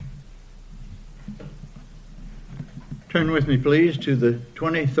Turn with me, please, to the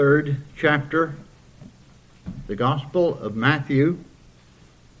 23rd chapter, the Gospel of Matthew.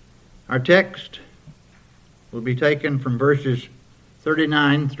 Our text will be taken from verses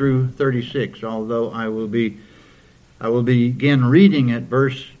 39 through 36, although I will begin reading at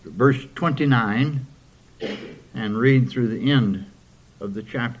verse 29 and read through the end of the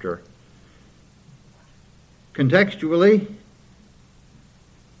chapter. Contextually,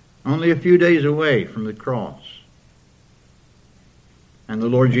 only a few days away from the cross, and the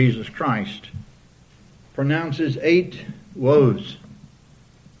Lord Jesus Christ pronounces 8 woes,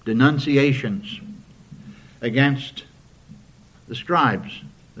 denunciations against the scribes,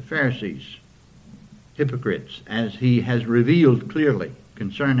 the Pharisees, hypocrites, as he has revealed clearly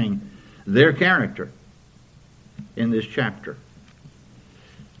concerning their character in this chapter.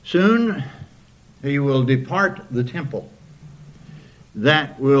 Soon he will depart the temple.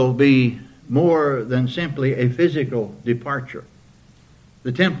 That will be more than simply a physical departure.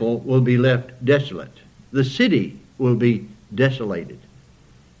 The temple will be left desolate. The city will be desolated.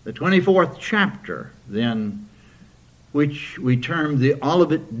 The 24th chapter, then, which we term the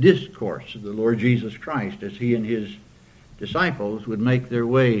Olivet Discourse of the Lord Jesus Christ, as he and his disciples would make their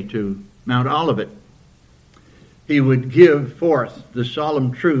way to Mount Olivet, he would give forth the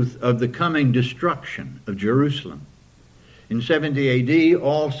solemn truth of the coming destruction of Jerusalem. In 70 A.D.,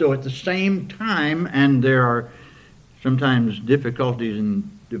 also at the same time, and there are sometimes difficulties in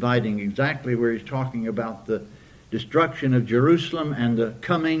dividing exactly where he's talking about the destruction of Jerusalem and the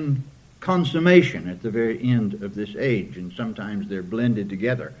coming consummation at the very end of this age. And sometimes they're blended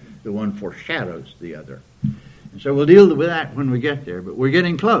together. The one foreshadows the other. And so we'll deal with that when we get there. But we're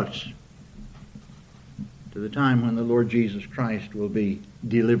getting close to the time when the Lord Jesus Christ will be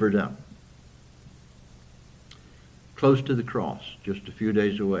delivered up. Close to the cross, just a few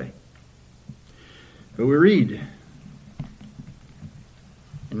days away. But we read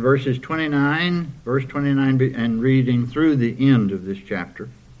in verse 29, and reading through the end of this chapter.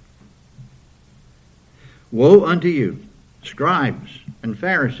 Woe unto you, scribes and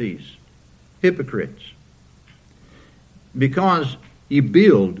Pharisees, hypocrites, because ye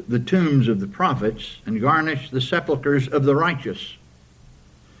build the tombs of the prophets and garnish the sepulchres of the righteous,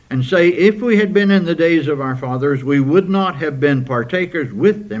 and say, if we had been in the days of our fathers, we would not have been partakers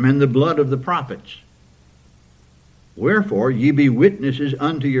with them in the blood of the prophets. Wherefore ye be witnesses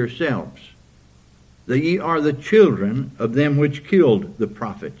unto yourselves, that ye are the children of them which killed the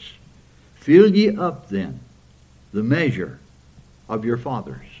prophets. Fill ye up then the measure of your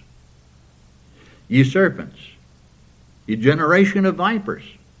fathers. Ye serpents, ye generation of vipers,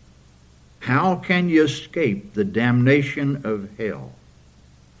 how can ye escape the damnation of hell?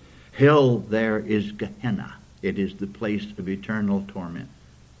 Hell there is Gehenna. It is the place of eternal torment.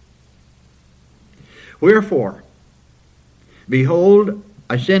 Wherefore, behold,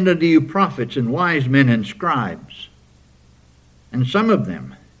 I send unto you prophets and wise men and scribes, and some of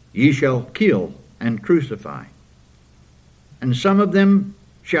them ye shall kill and crucify, and some of them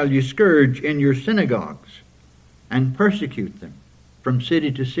shall ye scourge in your synagogues, and persecute them from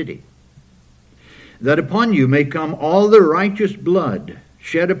city to city, that upon you may come all the righteous blood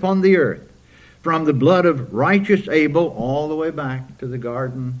shed upon the earth, from the blood of righteous Abel all the way back to the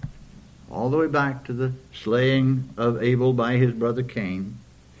garden, all the way back to the slaying of Abel by his brother Cain,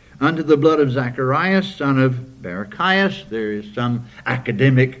 unto the blood of Zacharias, son of Barachias. There is some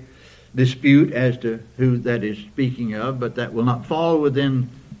academic dispute as to who that is speaking of, but that will not fall within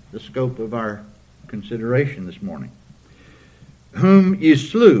the scope of our consideration this morning. Whom ye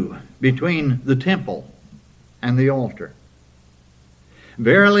slew between the temple and the altar.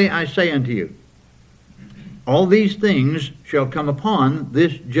 Verily I say unto you, all these things shall come upon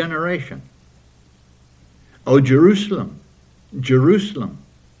this generation. O Jerusalem, Jerusalem,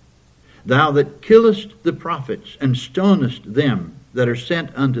 thou that killest the prophets and stonest them that are sent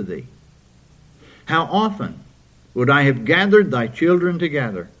unto thee, how often would I have gathered thy children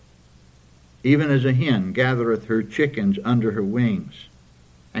together, even as a hen gathereth her chickens under her wings,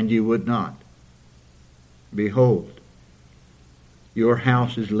 and ye would not. Behold, your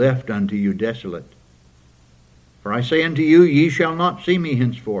house is left unto you desolate. For I say unto you, ye shall not see me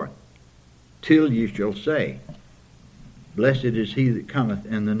henceforth, till ye shall say, Blessed is he that cometh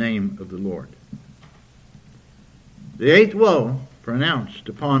in the name of the Lord. The 8th woe pronounced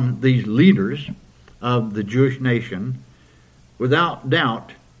upon these leaders of the Jewish nation, without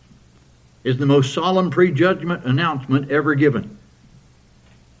doubt, is the most solemn prejudgment announcement ever given.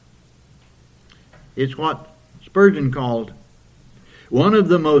 It's what Spurgeon called one of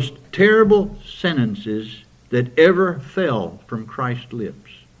the most terrible sentences that ever fell from Christ's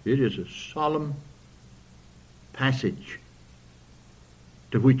lips. It is a solemn passage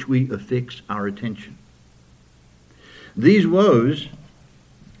to which we affix our attention. These woes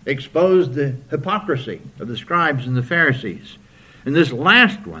expose the hypocrisy of the scribes and the Pharisees. And this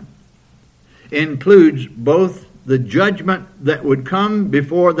last one includes both the judgment that would come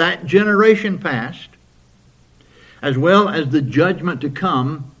before that generation passed, as well as the judgment to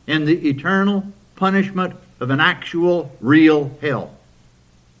come in the eternal punishment of an actual, real hell.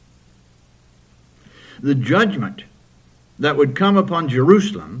 The judgment that would come upon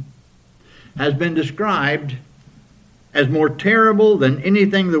Jerusalem has been described as more terrible than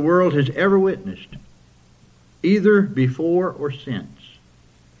anything the world has ever witnessed, either before or since.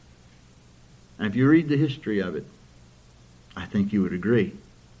 And if you read the history of it, I think you would agree.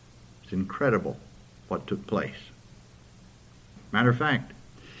 It's incredible what took place. Matter of fact,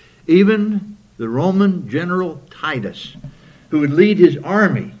 even the Roman general Titus, who would lead his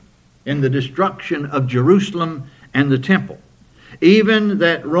army in the destruction of Jerusalem and the temple, even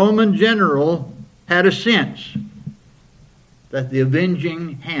that Roman general had a sense that the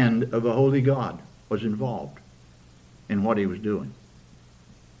avenging hand of a holy God was involved in what he was doing.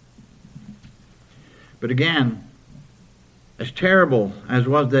 But again, as terrible as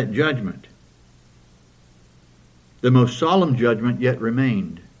was that judgment, the most solemn judgment yet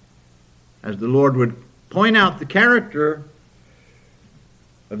remained, as the Lord would point out the character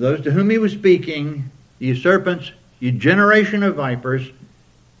of those to whom he was speaking. You serpents, you generation of vipers,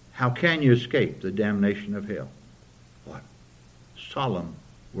 how can you escape the damnation of hell? What solemn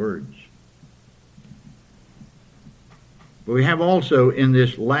words. But we have also in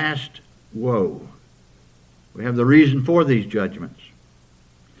this last woe, we have the reason for these judgments.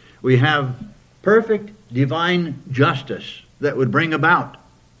 We have perfect divine justice that would bring about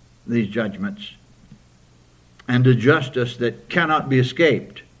these judgments, and a justice that cannot be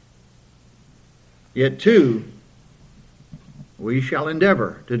escaped. Yet too, we shall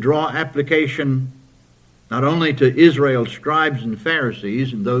endeavor to draw application not only to Israel's scribes and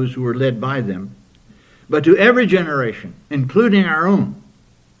Pharisees and those who were led by them, but to every generation, including our own.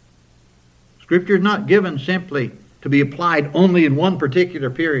 Scripture is not given simply to be applied only in one particular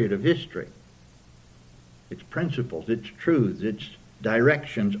period of history. Its principles, its truths, its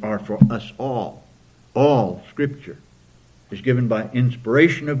directions are for us all. All Scripture is given by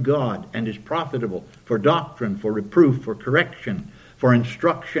inspiration of God and is profitable for doctrine, for reproof, for correction, for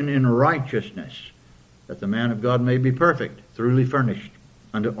instruction in righteousness, that the man of God may be perfect, thoroughly furnished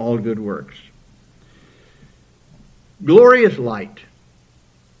unto all good works. Glorious light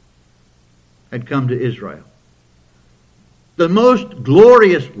had come to Israel. The most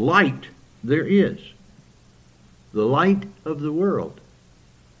glorious light there is, the light of the world,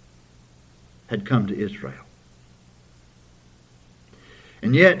 had come to Israel.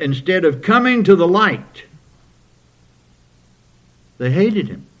 And yet, instead of coming to the light, they hated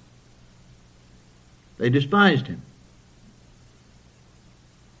him. They despised him.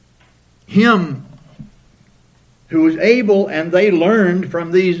 Him who was able, and they learned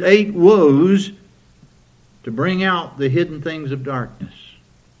from these 8 woes, to bring out the hidden things of darkness.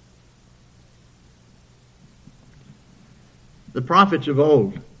 The prophets of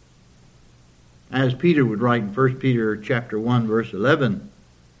old, as Peter would write in 1 Peter chapter 1, verse 11,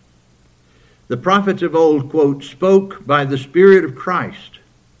 the prophets of old, quote, spoke by the Spirit of Christ,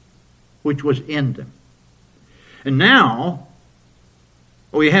 which was in them. And now,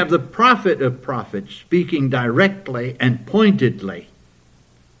 we have the prophet of prophets speaking directly and pointedly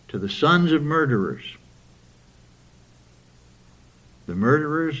to the sons of murderers. The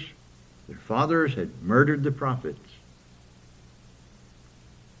murderers, their fathers had murdered the prophets.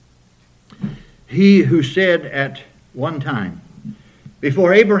 He who said at one time,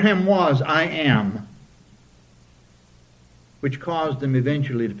 before Abraham was, I am, which caused them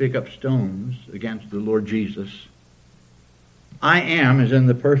eventually to pick up stones against the Lord Jesus. I am is in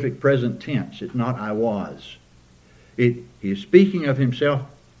the perfect present tense. It's not I was. He is speaking of himself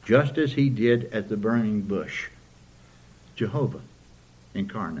just as he did at the burning bush. Jehovah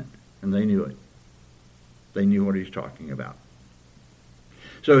incarnate. And they knew it. They knew what he's talking about.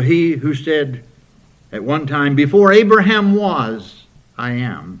 So he who said at one time, before Abraham was, I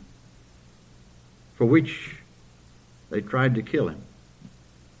am, for which they tried to kill him,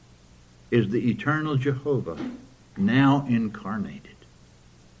 is the eternal Jehovah, now incarnated,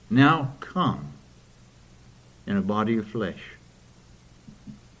 now come in a body of flesh.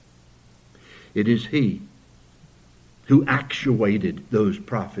 It is he who actuated those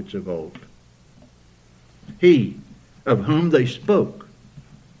prophets of old. He of whom they spoke.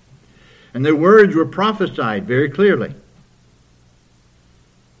 And their words were prophesied very clearly.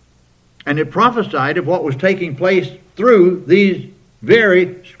 And it prophesied of what was taking place through these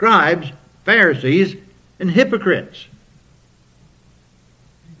very scribes, Pharisees, and hypocrites.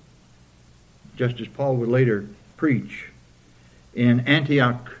 Just as Paul would later preach in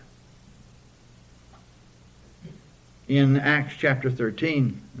Antioch, in Acts chapter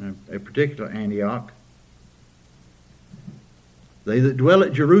 13, a particular Antioch, they that dwell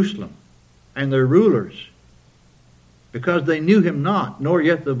at Jerusalem and their rulers, because they knew him not, nor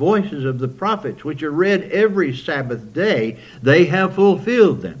yet the voices of the prophets, which are read every Sabbath day, they have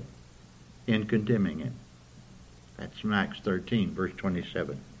fulfilled them in condemning him. That's from Acts 13, verse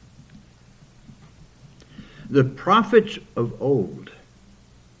 27. The prophets of old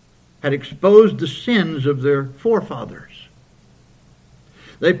had exposed the sins of their forefathers.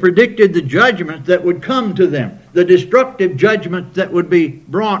 They predicted the judgment that would come to them, the destructive judgment that would be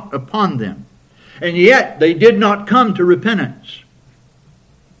brought upon them. And yet they did not come to repentance.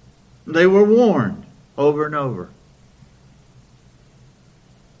 They were warned over and over.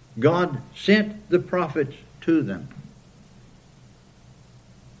 God sent the prophets to them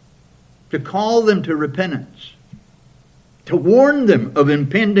to call them to repentance, to warn them of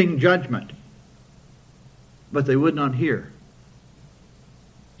impending judgment. But they would not hear.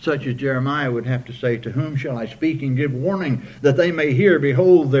 Such as Jeremiah would have to say, "To whom shall I speak and give warning that they may hear?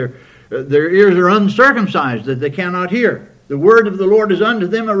 Behold, their ears are uncircumcised, that they cannot hear. The word of the Lord is unto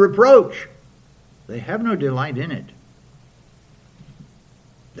them a reproach. They have no delight in it."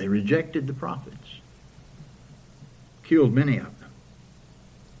 They rejected the prophets, killed many of them,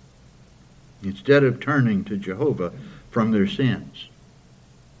 instead of turning to Jehovah from their sins.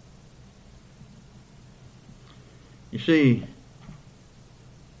 You see,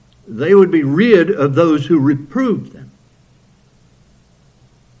 they would be rid of those who reproved them,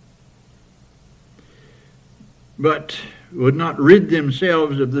 but would not rid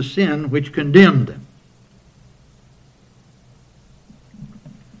themselves of the sin which condemned them.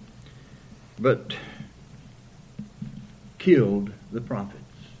 But killed the prophets.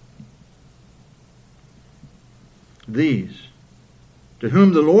 These, to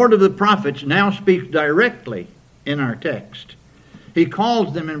whom the Lord of the prophets now speaks directly in our text. He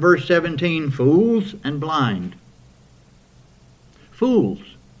calls them in verse 17 fools and blind. Fools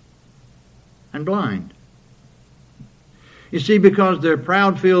and blind. You see, because their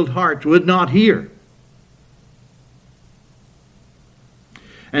proud-filled hearts would not hear.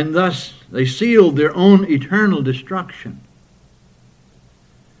 And thus they sealed their own eternal destruction.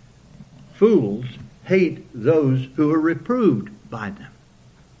 Fools hate those who are reproved by them.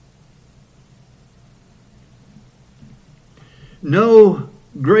 No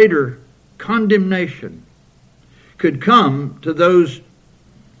greater condemnation could come to those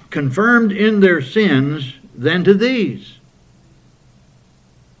confirmed in their sins than to these.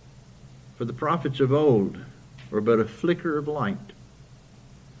 For the prophets of old were but a flicker of light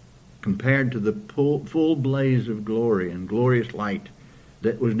compared to the full blaze of glory and glorious light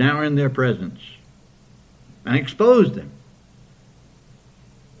that was now in their presence, and exposed them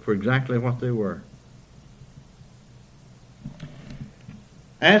for exactly what they were.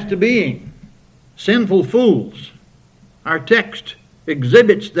 As to being sinful fools, our text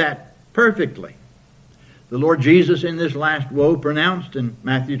exhibits that perfectly. The Lord Jesus in this last woe pronounced in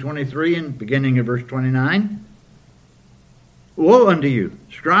Matthew 23 and beginning of verse 29, "Woe unto you,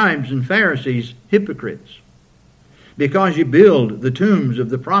 scribes and Pharisees, hypocrites, because ye build the tombs of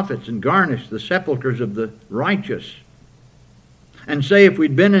the prophets and garnish the sepulchres of the righteous, and say, if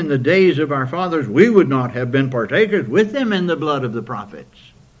we'd been in the days of our fathers, we would not have been partakers with them in the blood of the prophets.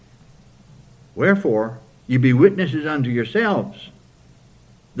 Wherefore, ye be witnesses unto yourselves,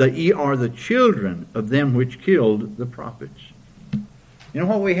 that ye are the children of them which killed the prophets." You know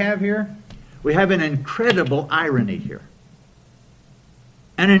what we have here? We have an incredible irony here.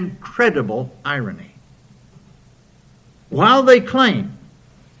 An incredible irony. While they claim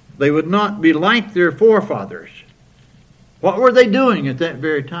they would not be like their forefathers, what were they doing at that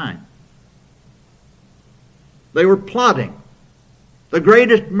very time? They were plotting the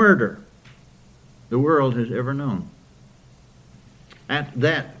greatest murder the world has ever known. At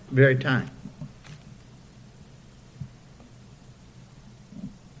that very time.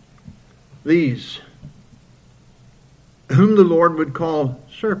 These, whom the Lord would call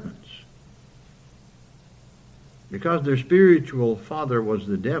serpents, because their spiritual father was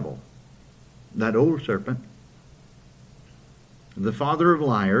the devil, that old serpent, the father of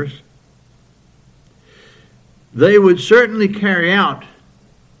liars, they would certainly carry out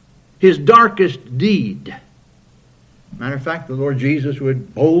his darkest deed. Matter of fact, the Lord Jesus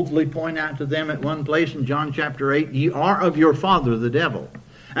would boldly point out to them at one place in John chapter 8, "Ye are of your father the devil,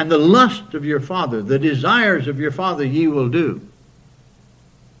 And the lust of your father, the desires of your father ye will do.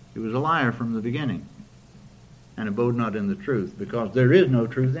 He was a liar from the beginning, and abode not in the truth, because there is no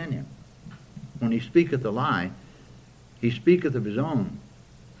truth in him. When he speaketh a lie, he speaketh of his own,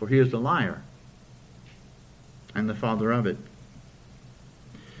 for he is the liar, and the father of it.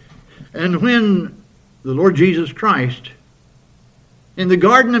 And when the Lord Jesus Christ, in the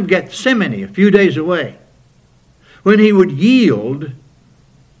Garden of Gethsemane, a few days away, when he would yield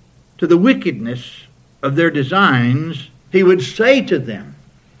to the wickedness of their designs, he would say to them,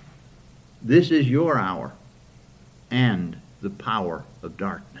 this is your hour and the power of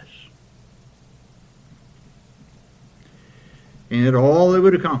darkness. And yet all they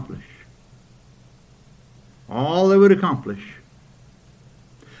would accomplish,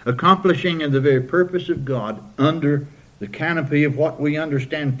 accomplishing in the very purpose of God under the canopy of what we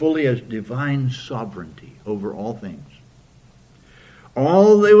understand fully as divine sovereignty over all things.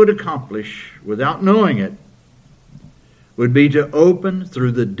 All they would accomplish, without knowing it, would be to open,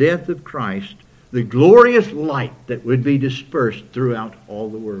 through the death of Christ, the glorious light that would be dispersed throughout all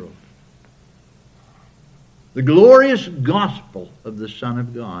the world. The glorious gospel of the Son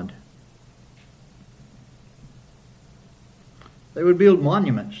of God. They would build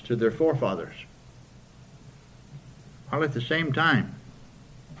monuments to their forefathers, while at the same time,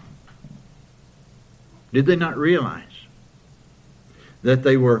 did they not realize that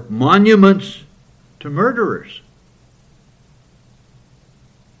they were monuments to murderers?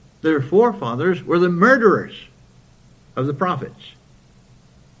 Their forefathers were the murderers of the prophets.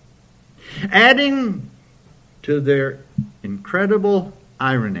 Adding to their incredible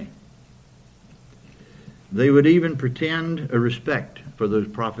irony, they would even pretend a respect for those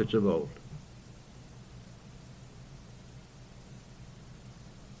prophets of old.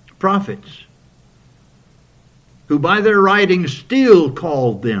 Prophets who by their writings still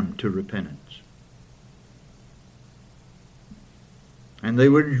called them to repentance. And they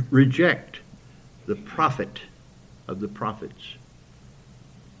would reject the prophet of the prophets.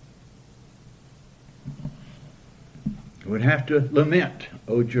 They would have to lament,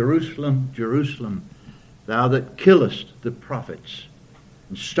 O Jerusalem, Jerusalem, thou that killest the prophets,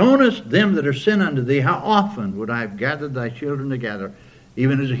 and stonest them that are sent unto thee, how often would I have gathered thy children together,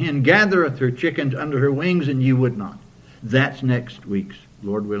 even as a hen gathereth her chickens under her wings, and ye would not. That's next week's,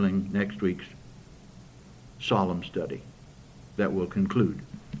 Lord willing, next week's solemn study that will conclude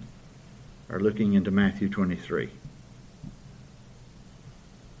our looking into Matthew 23.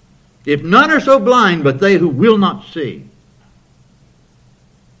 If none are so blind but they who will not see,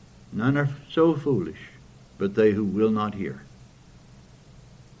 none are so foolish but they who will not hear.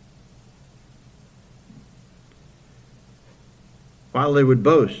 While they would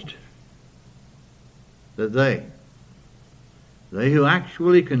boast that they who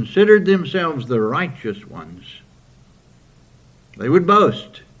actually considered themselves the righteous ones, they would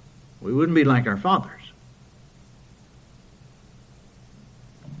boast, we wouldn't be like our fathers.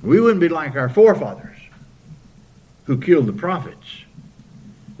 We wouldn't be like our forefathers who killed the prophets.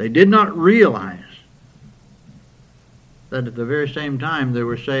 They did not realize that at the very same time they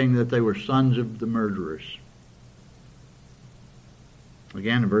were saying that they were sons of the murderers.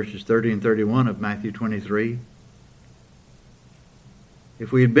 Again, in verses 30 and 31 of Matthew 23,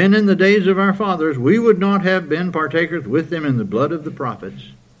 if we had been in the days of our fathers, we would not have been partakers with them in the blood of the prophets.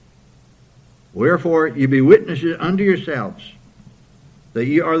 Wherefore ye be witnesses unto yourselves that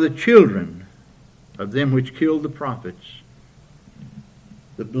ye are the children of them which killed the prophets.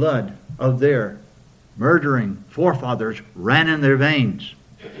 The blood of their murdering forefathers ran in their veins.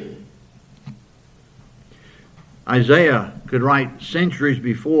 Isaiah could write centuries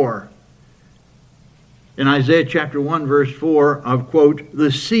before, in Isaiah chapter 1 verse 4, of, quote,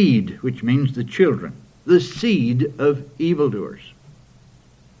 the seed, which means the children, the seed of evildoers.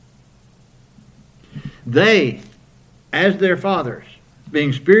 They, as their fathers,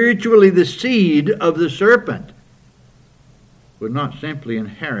 being spiritually the seed of the serpent, would not simply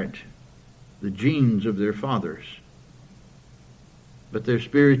inherit the genes of their fathers, but their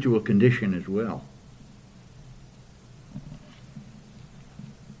spiritual condition as well.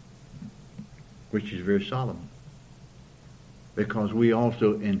 Which is very solemn, because we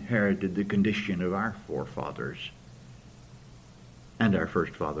also inherited the condition of our forefathers and our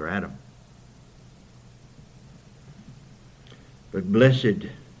first father Adam. But blessed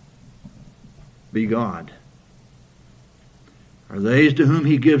be God are they to whom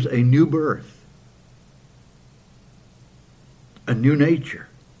he gives a new birth, a new nature.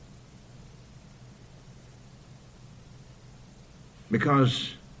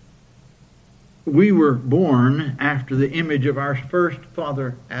 Because we were born after the image of our first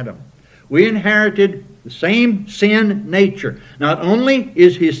father, Adam. We inherited the same sin nature. Not only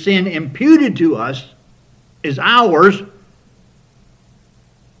is his sin imputed to us as ours,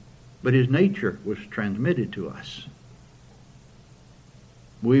 but his nature was transmitted to us.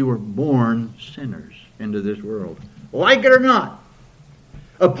 We were born sinners into this world. Like it or not,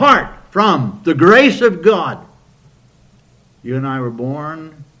 apart from the grace of God, you and I were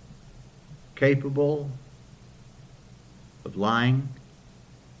born capable of lying,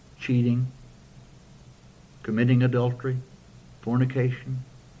 cheating, committing adultery, fornication,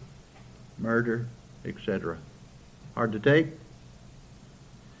 murder, etc. Hard to take.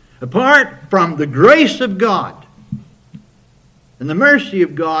 Apart from the grace of God and the mercy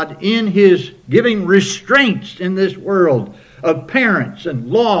of God in his giving restraints in this world of parents and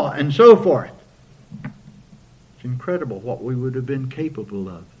law and so forth, it's incredible what we would have been capable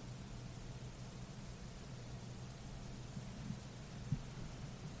of.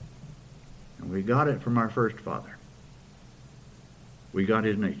 And we got it from our first father. We got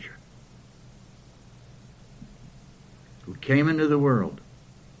his nature. We came into the world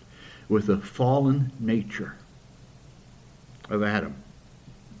with the fallen nature of Adam.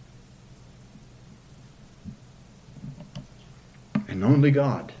 And only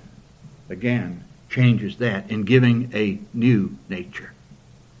God, again, changes that in giving a new nature,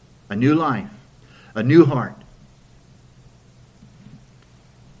 a new life, a new heart,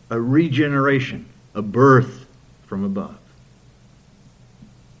 a regeneration, a birth from above.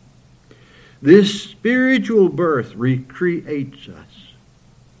 This spiritual birth recreates us.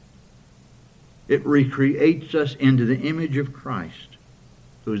 It recreates us into the image of Christ,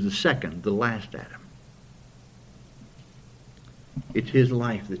 who is the second, the last Adam. It's his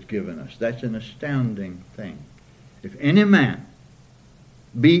life that's given us. That's an astounding thing. If any man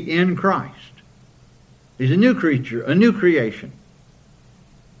be in Christ, he's a new creature, a new creation.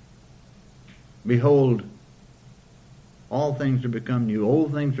 Behold, all things have become new.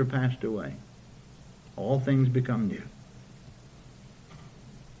 Old things are passed away. All things become new.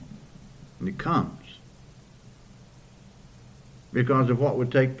 And it comes because of what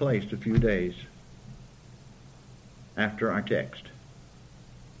would take place a few days after our text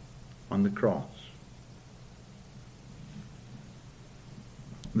on the cross.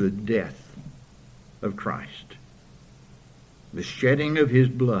 The death of Christ. The shedding of his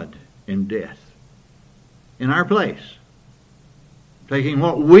blood in death in our place. Taking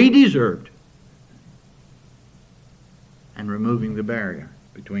what we deserved and removing the barrier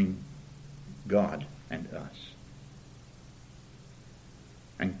between God and us.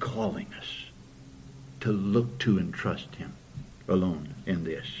 And calling us to look to and trust him alone in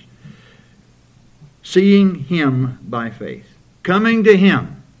this. Seeing him by faith. Coming to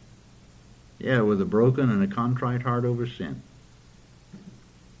him. Yeah, with a broken and a contrite heart over sin.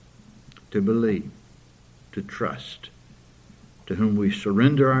 To believe. To trust. To whom we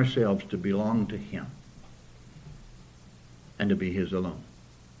surrender ourselves to belong to him. And to be his alone.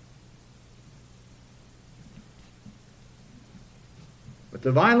 But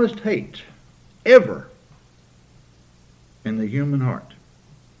the vilest hate ever in the human heart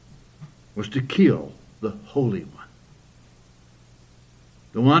was to kill the Holy One.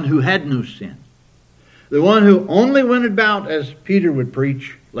 The one who had no sin. The one who only went about, as Peter would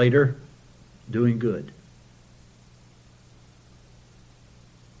preach later, doing good.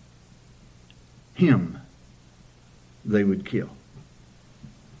 Him they would kill.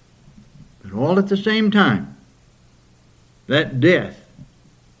 But all at the same time, that death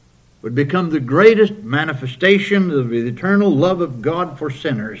would become the greatest manifestation of the eternal love of God for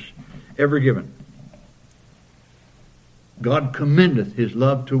sinners ever given. God commendeth his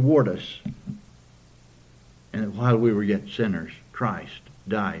love toward us, and that while we were yet sinners, Christ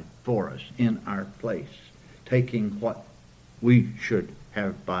died for us in our place, taking what we should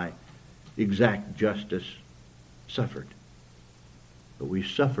have by exact justice suffered. But we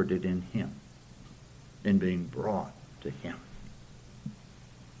suffered it in him, in being brought to him.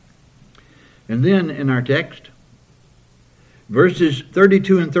 And then in our text, verses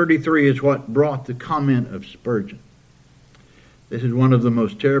 32 and 33 is what brought the comment of Spurgeon. This is one of the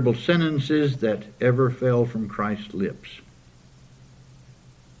most terrible sentences that ever fell from Christ's lips.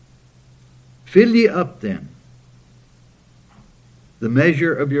 Fill ye up then the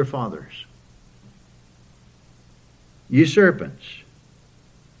measure of your fathers. Ye serpents,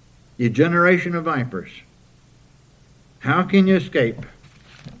 ye generation of vipers, how can you escape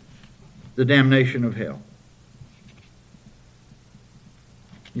the damnation of hell?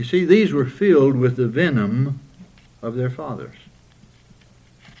 You see, these were filled with the venom of their fathers.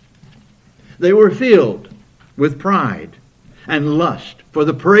 They were filled with pride and lust for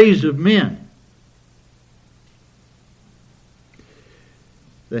the praise of men.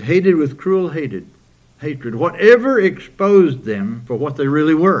 They hated with cruel hatred whatever exposed them for what they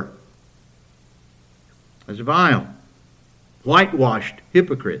really were, as vile, whitewashed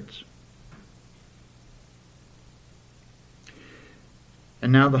hypocrites.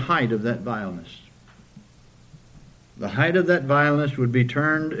 And now the height of that vileness. The height of that vileness would be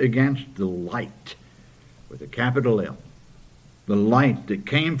turned against the light, with a capital L. The light that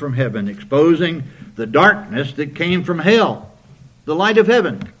came from heaven, exposing the darkness that came from hell. The light of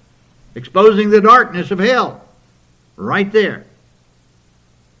heaven, exposing the darkness of hell. Right there.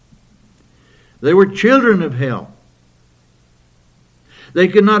 They were children of hell. They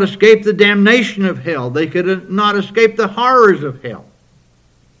could not escape the damnation of hell. They could not escape the horrors of hell.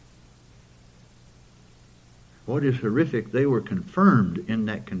 What is horrific, they were confirmed in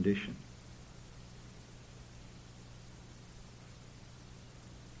that condition.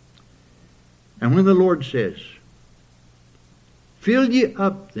 And when the Lord says, "Fill ye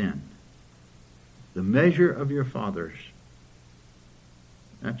up then the measure of your fathers,"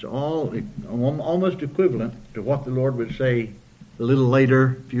 that's all almost equivalent to what the Lord would say a little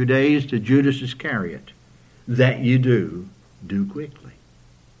later, a few days, to Judas Iscariot. That you do quickly.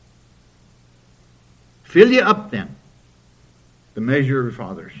 Fill ye up then the measure of your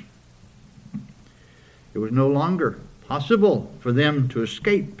fathers. It was no longer possible for them to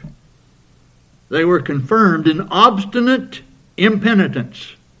escape. They were confirmed in obstinate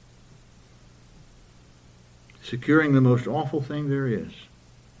impenitence, securing the most awful thing there is,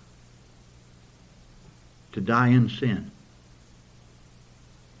 to die in sin.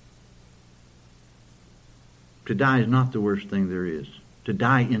 To die is not the worst thing there is. To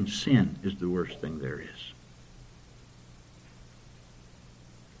die in sin is the worst thing there is.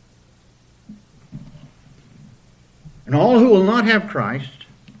 And all who will not have Christ,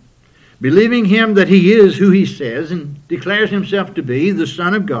 believing him that he is who he says and declares himself to be, the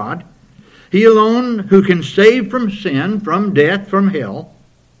Son of God, he alone who can save from sin, from death, from hell,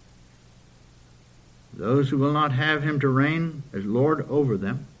 those who will not have him to reign as Lord over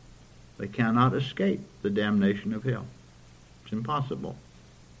them, they cannot escape the damnation of hell. It's impossible.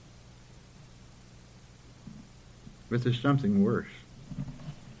 But there's something worse.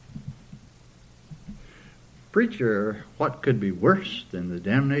 Preacher, what could be worse than the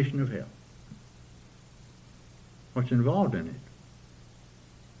damnation of hell? What's involved in it?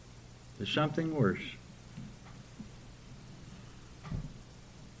 There's something worse.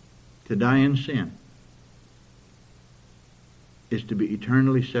 To die in sin is to be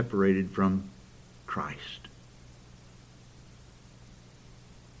eternally separated from Christ.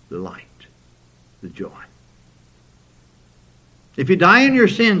 The light, the joy. If you die in your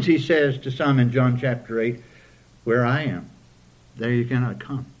sins, he says to some in John chapter 8, where I am, there you cannot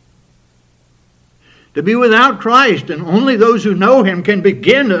come. To be without Christ, and only those who know him can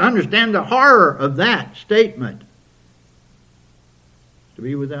begin to understand the horror of that statement. To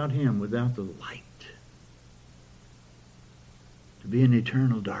be without him, without the light. To be in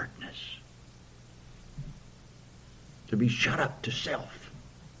eternal darkness. To be shut up to self.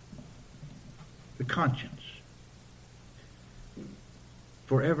 The conscience.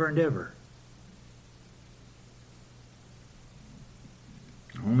 Forever and ever.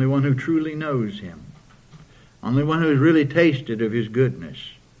 Only one who truly knows him. Only one who has really tasted of his goodness.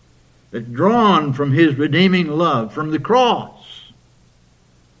 That's drawn from his redeeming love, from the cross.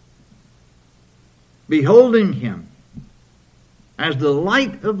 Beholding him as the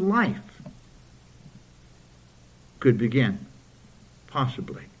light of life, could begin,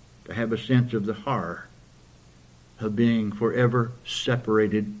 possibly, to have a sense of the horror of being forever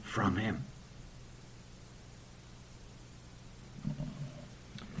separated from him.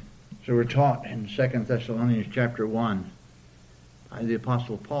 So we're taught in 2 Thessalonians chapter 1 by the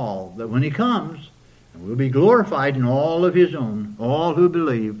Apostle Paul that when he comes, and will be glorified in all of his own, all who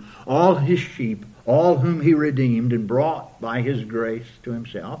believe, all his sheep, all whom he redeemed and brought by his grace to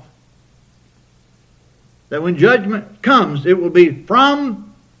himself, that when judgment comes, it will be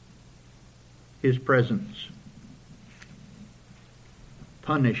from his presence.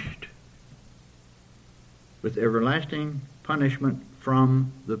 Punished with everlasting punishment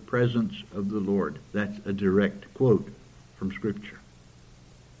from the presence of the Lord. That's a direct quote from Scripture.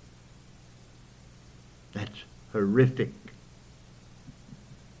 That's horrific.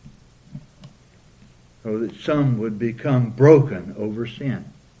 So that some would become broken over sin.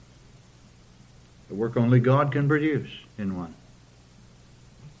 The work only God can produce in one.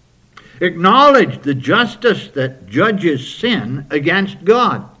 Acknowledge the justice that judges sin against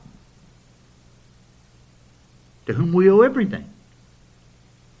God. to whom we owe everything.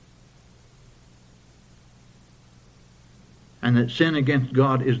 And that sin against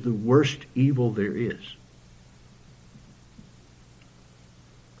God is the worst evil there is.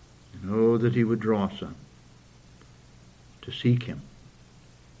 And oh, that he would draw some to seek him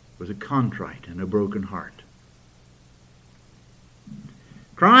with a contrite and a broken heart,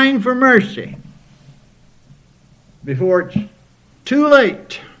 crying for mercy before it's too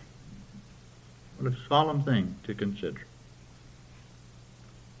late. What a solemn thing to consider.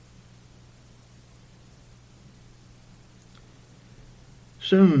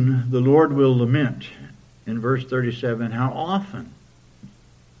 Soon the Lord will lament in verse 37 how often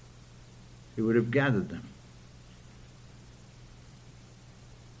he would have gathered them.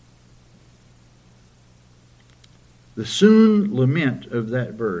 The soon lament of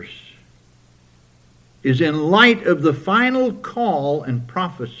that verse is in light of the final call and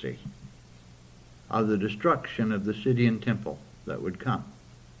prophecy of the destruction of the city and temple that would come.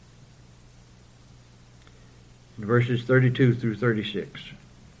 In verses 32 through 36.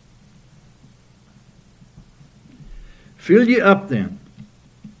 Fill ye up then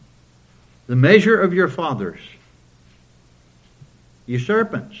the measure of your fathers, ye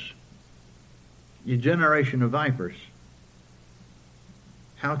serpents, ye generation of vipers.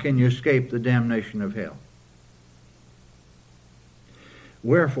 How can you escape the damnation of hell?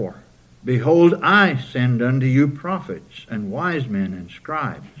 Wherefore, behold, I send unto you prophets and wise men and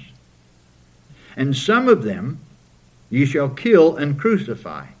scribes. And some of them ye shall kill and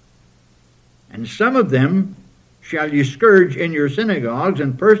crucify. And some of them shall ye scourge in your synagogues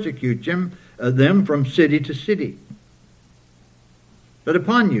and persecute them from city to city. But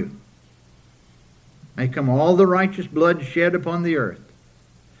upon you may come all the righteous blood shed upon the earth,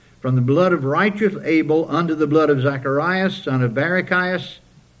 from the blood of righteous Abel unto the blood of Zacharias, son of Barachias,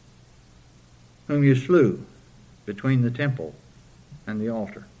 whom you slew between the temple and the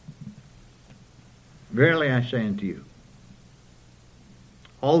altar. Verily I say unto you,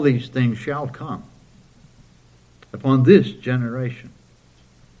 all these things shall come upon this generation.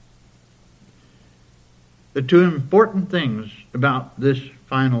 The two important things about this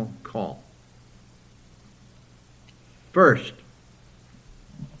final call. First,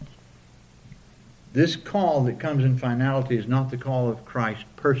 this call that comes in finality is not the call of Christ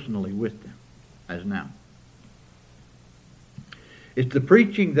personally with them, as now. It's the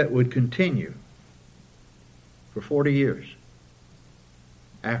preaching that would continue for 40 years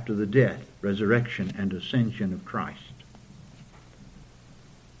after the death, resurrection, and ascension of Christ.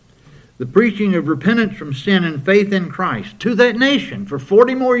 The preaching of repentance from sin and faith in Christ to that nation for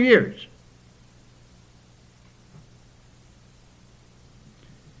 40 more years.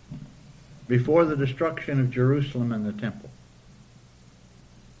 Before the destruction of Jerusalem and the temple.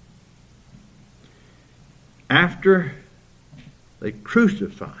 After they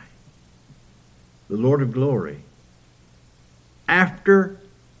crucify the Lord of glory, after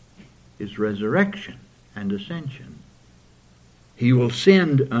his resurrection and ascension, he will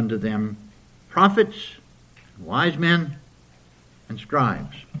send unto them prophets, wise men, and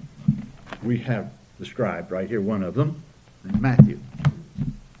scribes. We have the scribe right here, one of them, named Matthew.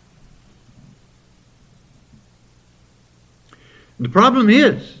 The problem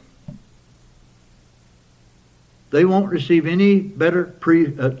is, they won't receive any better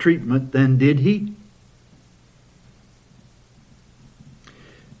treatment than did he.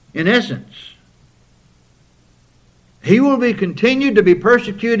 In essence, he will be continued to be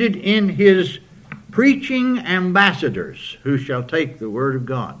persecuted in his preaching ambassadors, who shall take the word of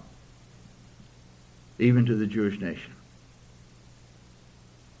God, even to the Jewish nation.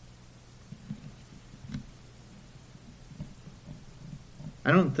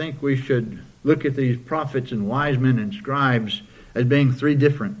 I don't think we should look at these prophets and wise men and scribes as being three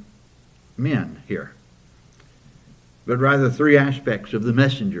different men here, but rather three aspects of the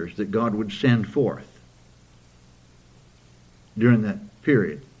messengers that God would send forth during that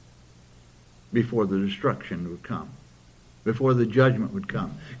period before the destruction would come, before the judgment would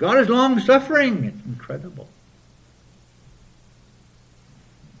come. God is long-suffering. It's incredible.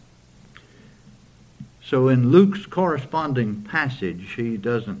 So in Luke's corresponding passage, he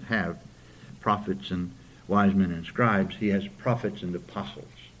doesn't have prophets and wise men and scribes. He has prophets and apostles.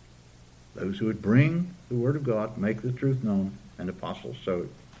 Those who would bring the word of God, make the truth known, and apostles. So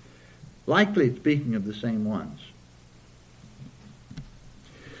likely it's speaking of the same ones.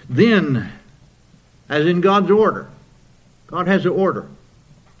 Then, as in God's order, God has an order.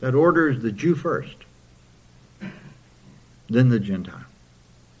 That order is the Jew first, then the Gentile.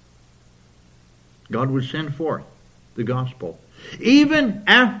 God would send forth the gospel even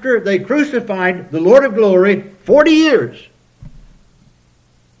after they crucified the Lord of glory 40 years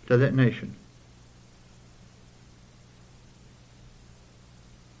to that nation.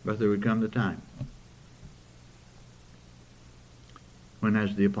 But there would come the time when,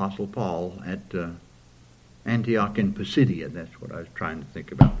 as the Apostle Paul at Antioch in Pisidia, that's what I was trying to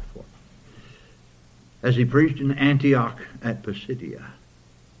think about before, as he preached in Antioch at Pisidia,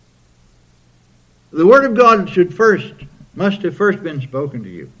 the Word of God must have first been spoken to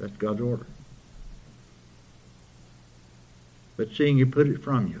you. That's God's order. But seeing you put it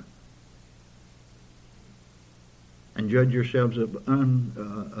from you, and judge yourselves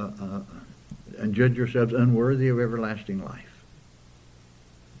unworthy of everlasting life,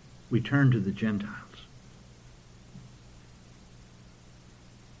 we turn to the Gentiles.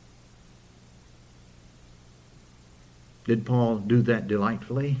 Did Paul do that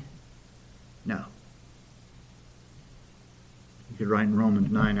delightfully? No. You could write in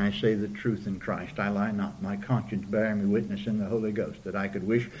Romans 9, I say the truth in Christ, I lie not. My conscience bearing me witness in the Holy Ghost, that I could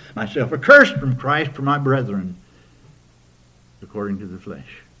wish myself accursed from Christ for my brethren, according to the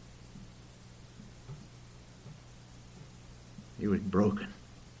flesh. He was broken.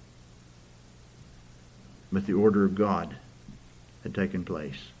 But the order of God had taken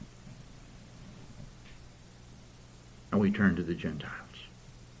place. And we turn to the Gentiles.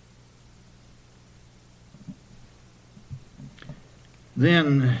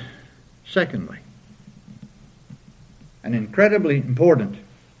 Then, secondly, and incredibly important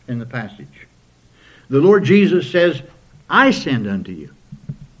in the passage, the Lord Jesus says, I send unto you.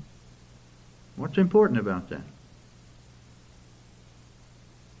 What's important about that?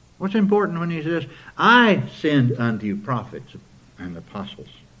 What's important when he says, I send unto you prophets and apostles,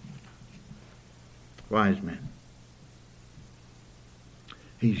 wise men?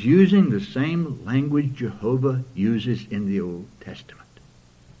 He's using the same language Jehovah uses in the Old Testament.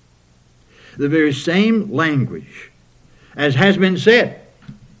 The very same language, as has been said.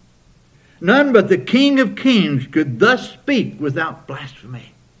 None but the King of Kings could thus speak without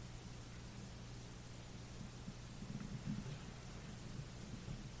blasphemy.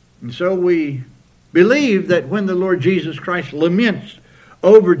 And so we believe that when the Lord Jesus Christ laments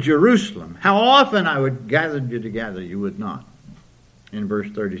over Jerusalem, how often I would gather you together, you would not, in verse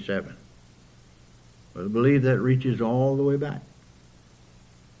 37. But I believe that reaches all the way back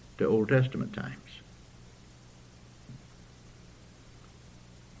to Old Testament times.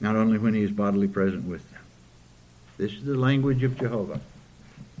 Not only when he is bodily present with them. This is the language of Jehovah.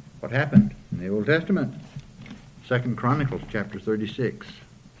 What happened in the Old Testament? 2 Chronicles chapter 36.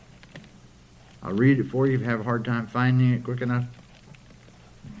 I'll read it for you if you have a hard time finding it quick enough.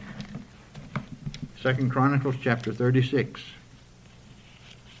 2 Chronicles chapter 36.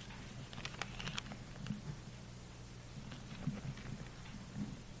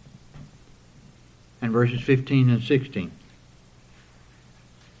 And verses 15 and 16.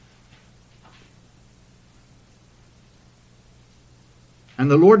 And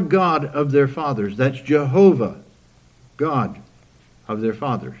the Lord God of their fathers, that's Jehovah, God of their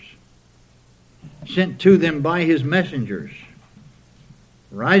fathers, sent to them by his messengers,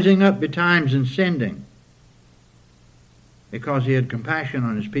 rising up betimes and sending, because he had compassion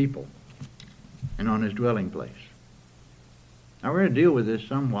on his people and on his dwelling place. Now we're going to deal with this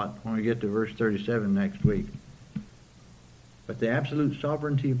somewhat when we get to verse 37 next week. But the absolute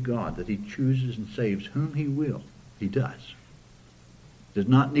sovereignty of God, that he chooses and saves whom he will, he does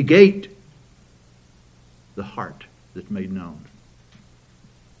not negate the heart that's made known.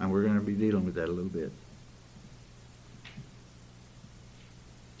 And we're going to be dealing with that a little bit.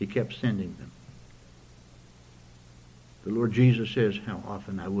 He kept sending them. The Lord Jesus says, how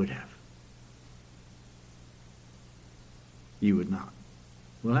often I would have. You would not.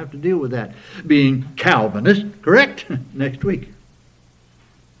 We'll have to deal with that being Calvinist, correct? Next week.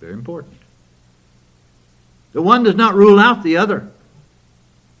 Very important. The one does not rule out the other.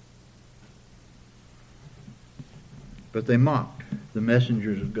 But they mocked the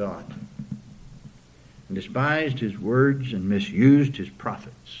messengers of God and despised his words and misused his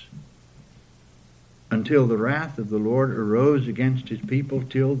prophets until the wrath of the Lord arose against his people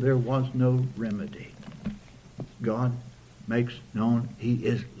till there was no remedy. God makes known he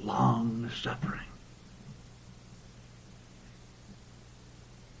is long-suffering.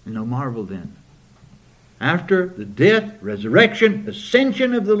 And no marvel then. After the death, resurrection,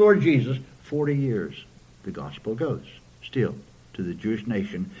 ascension of the Lord Jesus, 40 years the gospel goes still to the Jewish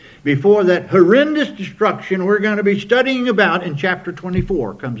nation before that horrendous destruction we're going to be studying about in chapter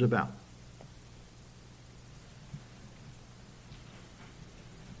 24 comes about.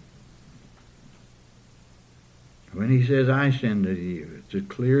 When he says, I send unto you, it's the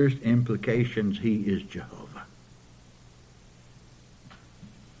clearest implications he is Jehovah.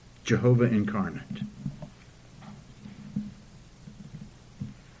 Jehovah incarnate.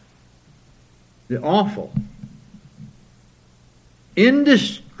 The awful,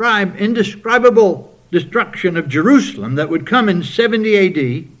 indescribable destruction of Jerusalem that would come in 70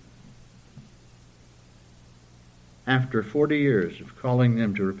 A.D. after 40 years of calling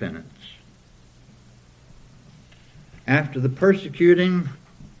them to repentance. After the persecuting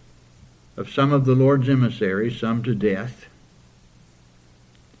of some of the Lord's emissaries, some to death,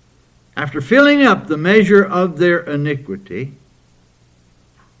 after filling up the measure of their iniquity,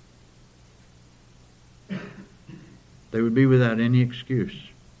 they would be without any excuse,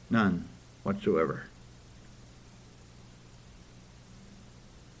 none whatsoever.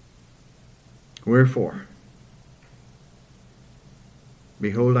 Wherefore,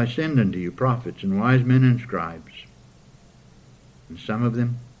 behold, I send unto you prophets and wise men and scribes, and some of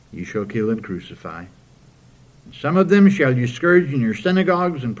them you shall kill and crucify. And some of them shall you scourge in your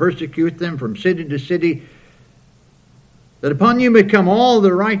synagogues and persecute them from city to city, that upon you may come all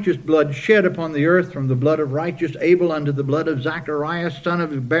the righteous blood shed upon the earth, from the blood of righteous Abel unto the blood of Zacharias, son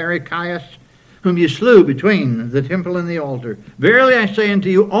of Barachias, whom you slew between the temple and the altar. Verily I say unto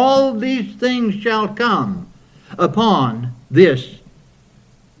you, all these things shall come upon this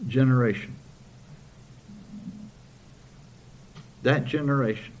generation. That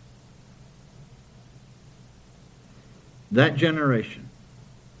generation. That generation.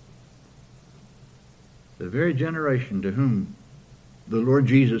 The very generation to whom the Lord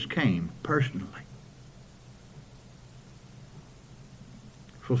Jesus came personally.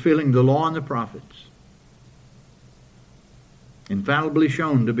 Fulfilling the law and the prophets. Infallibly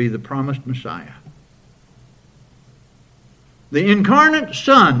shown to be the promised Messiah. The incarnate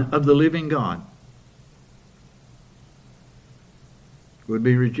Son of the living God would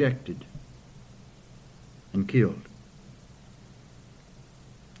be rejected and killed.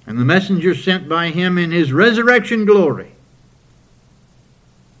 And the messenger sent by him in his resurrection glory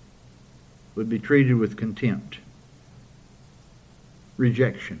would be treated with contempt,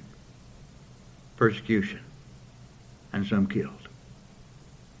 rejection, persecution, and some killed.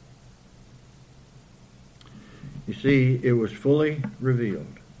 You see, it was fully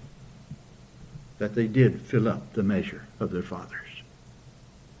revealed that they did fill up the measure of their fathers.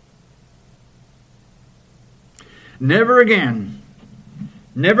 Never again,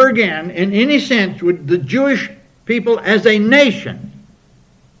 in any sense, would the Jewish people as a nation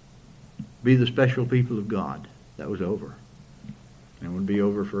be the special people of God. That was over. And it would be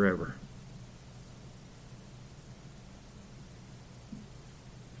over forever.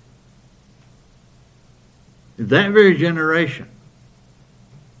 That very generation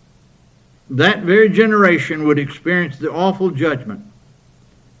would experience the awful judgment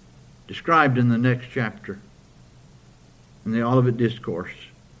described in the next chapter in the Olivet Discourse.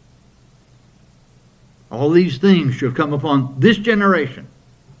 All these things shall come upon this generation.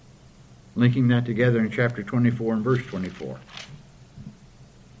 Linking that together in chapter 24 and verse 24.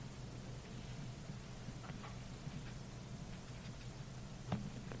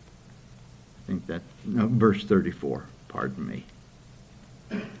 Verse 34, pardon me.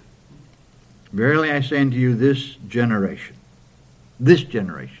 Verily I say unto you, this generation,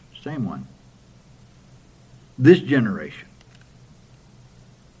 same one, this generation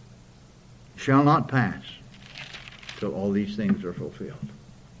shall not pass till all these things are fulfilled.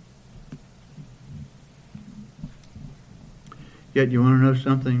 Yet you want to know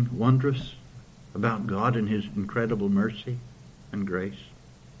something wondrous about God and His incredible mercy and grace?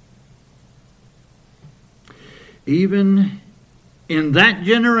 Even in that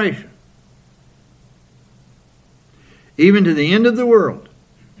generation, even to the end of the world,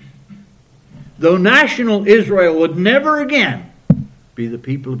 though national Israel would never again be the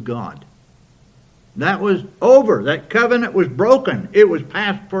people of God, that was over. That covenant was broken. It was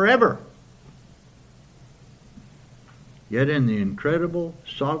past forever. Yet in the incredible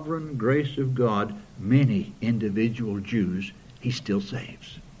sovereign grace of God, many individual Jews He still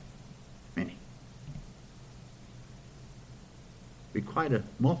saves. Many. Be quite a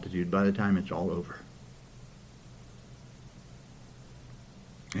multitude by the time it's all over.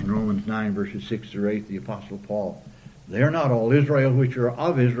 In Romans 9, verses 6 through 8, the Apostle Paul, they are not all Israel which are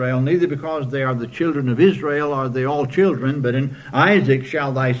of Israel, neither because they are the children of Israel are they all children, but in Isaac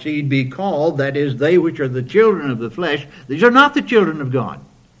shall thy seed be called, that is, they which are the children of the flesh. These are not the children of God,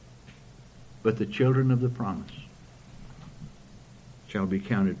 but the children of the promise shall be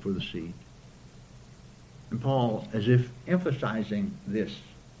counted for the seed. And Paul, as if emphasizing this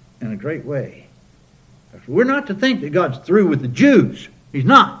in a great way, We're not to think that God's through with the Jews. He's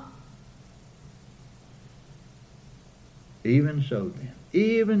not. Even so then,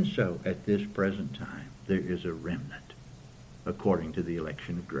 even so at this present time, there is a remnant according to the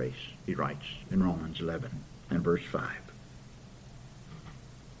election of grace, he writes in Romans 11 and verse 5.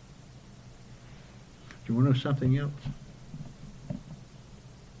 Do you want to know something else?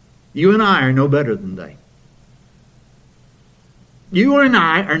 You and I are no better than they. You and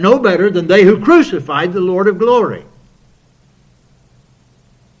I are no better than they who crucified the Lord of glory.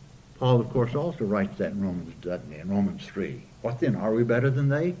 Paul, of course, also writes that in Romans, doesn't he? In Romans 3. What then? Are we better than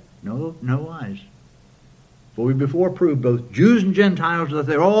they? No, no wise. For we before proved both Jews and Gentiles that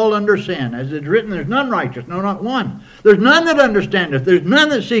they're all under sin. As it's written, there's none righteous, no, not one. There's none that understandeth. There's none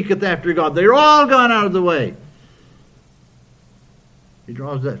that seeketh after God. They're all gone out of the way. He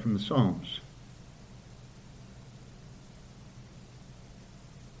draws that from the Psalms.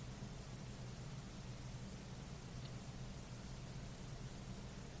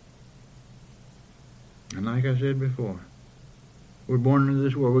 And like I said before, we're born into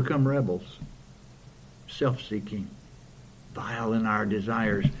this world, we become rebels. Self-seeking, vile in our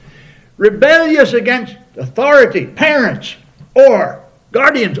desires, rebellious against authority, parents, or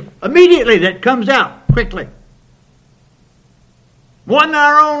guardians. Immediately that comes out quickly. One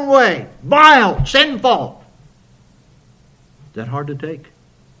our own way, vile, sinful. Is that hard to take?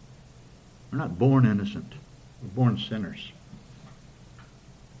 We're not born innocent. We're born sinners.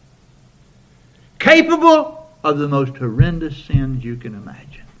 Capable of the most horrendous sins you can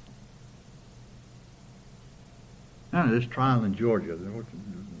imagine. Now, this trial in Georgia,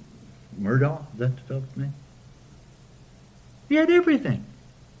 Murdaugh, is that the fellow's name? He had everything.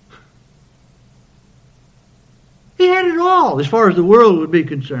 He had it all as far as the world would be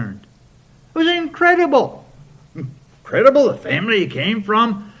concerned. It was incredible. Incredible, the family he came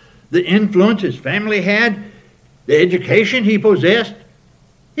from, the influence his family had, the education he possessed.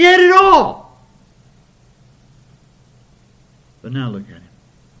 He had it all. But now look at him.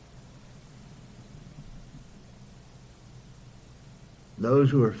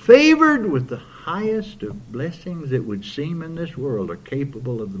 Those who are favored with the highest of blessings that would seem in this world are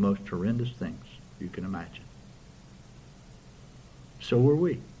capable of the most horrendous things you can imagine. So were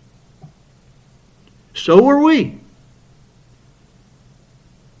we. So were we.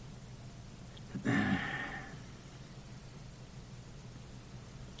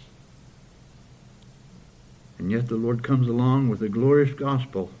 And yet the Lord comes along with a glorious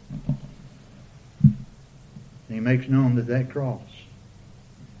gospel. And he makes known that cross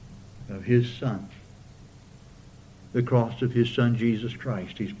of his Son, the cross of his Son Jesus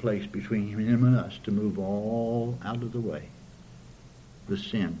Christ, he's placed between him and us to move all out of the way the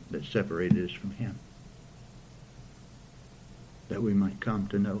sin that separated us from him, that we might come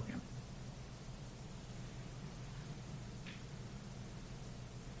to know him.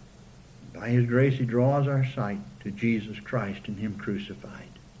 By his grace he draws our sight to Jesus Christ and him crucified.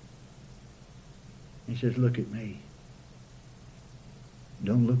 He says, look at me.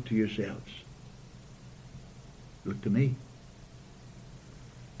 Don't look to yourselves. Look to me.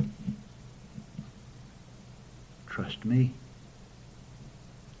 Trust me.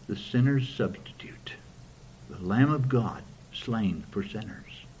 The sinner's substitute. The Lamb of God slain for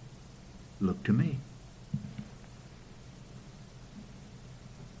sinners. Look to me.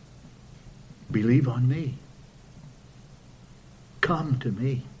 Believe on me. Come to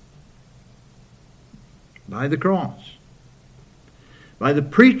me. By the cross. By the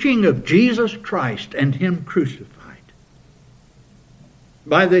preaching of Jesus Christ and him crucified.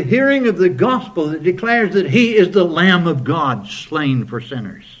 By the hearing of the gospel that declares that he is the Lamb of God slain for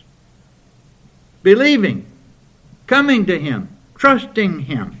sinners. Believing, coming to him, trusting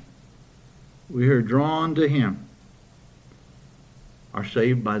him, we are drawn to him, are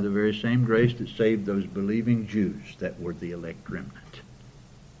saved by the very same grace that saved those believing Jews that were the elect remnant.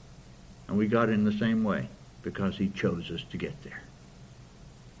 And we got in the same way because he chose us to get there.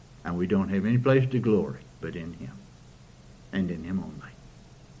 And we don't have any place to glory but in him, and in him only.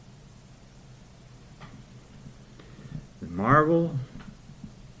 The marvel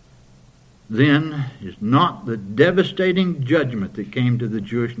then is not the devastating judgment that came to the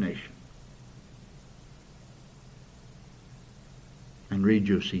Jewish nation. And read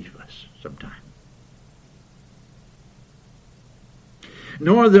Josephus sometime.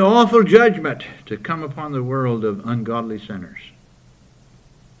 Nor the awful judgment to come upon the world of ungodly sinners.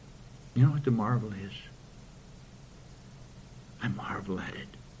 You know what the marvel is? I marvel at it.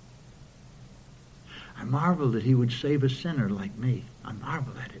 I marvel that he would save a sinner like me. I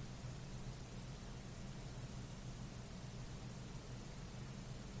marvel at it.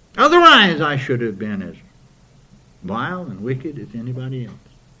 Otherwise, I should have been as vile and wicked as anybody else.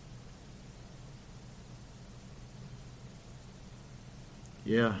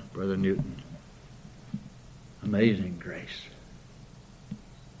 Yeah, Brother Newton. Amazing grace.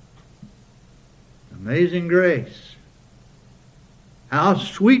 Amazing grace. How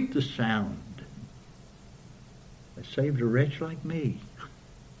sweet the sound that saved a wretch like me.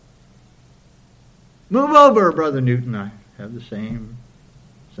 Move over, Brother Newton. I have the same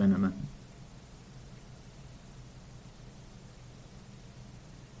sentiment.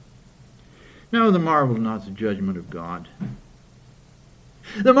 No, the marvel is not the judgment of God.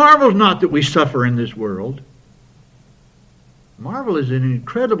 The marvel is not that we suffer in this world. The marvel is an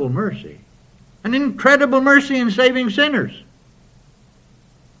incredible mercy. An incredible mercy in saving sinners.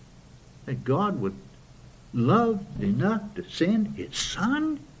 That God would love enough to send His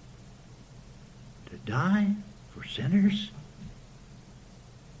Son to die for sinners.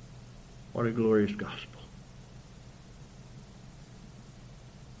 What a glorious gospel.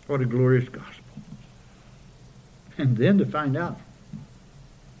 What a glorious gospel. And then to find out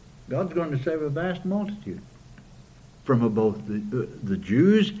God's going to save a vast multitude from both the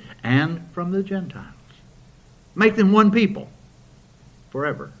Jews and from the Gentiles. Make them one people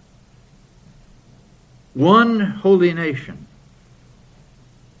forever. One holy nation.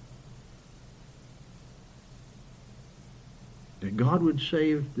 That God would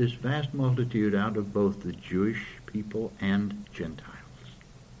save this vast multitude out of both the Jewish people and Gentiles.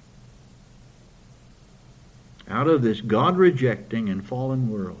 Out of this God-rejecting and fallen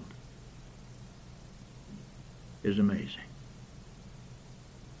world is amazing.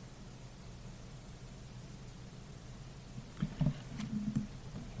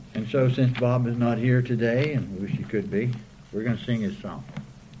 And so, since Bob is not here today, and we wish he could be, we're going to sing his song.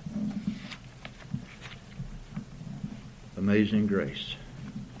 Amazing Grace.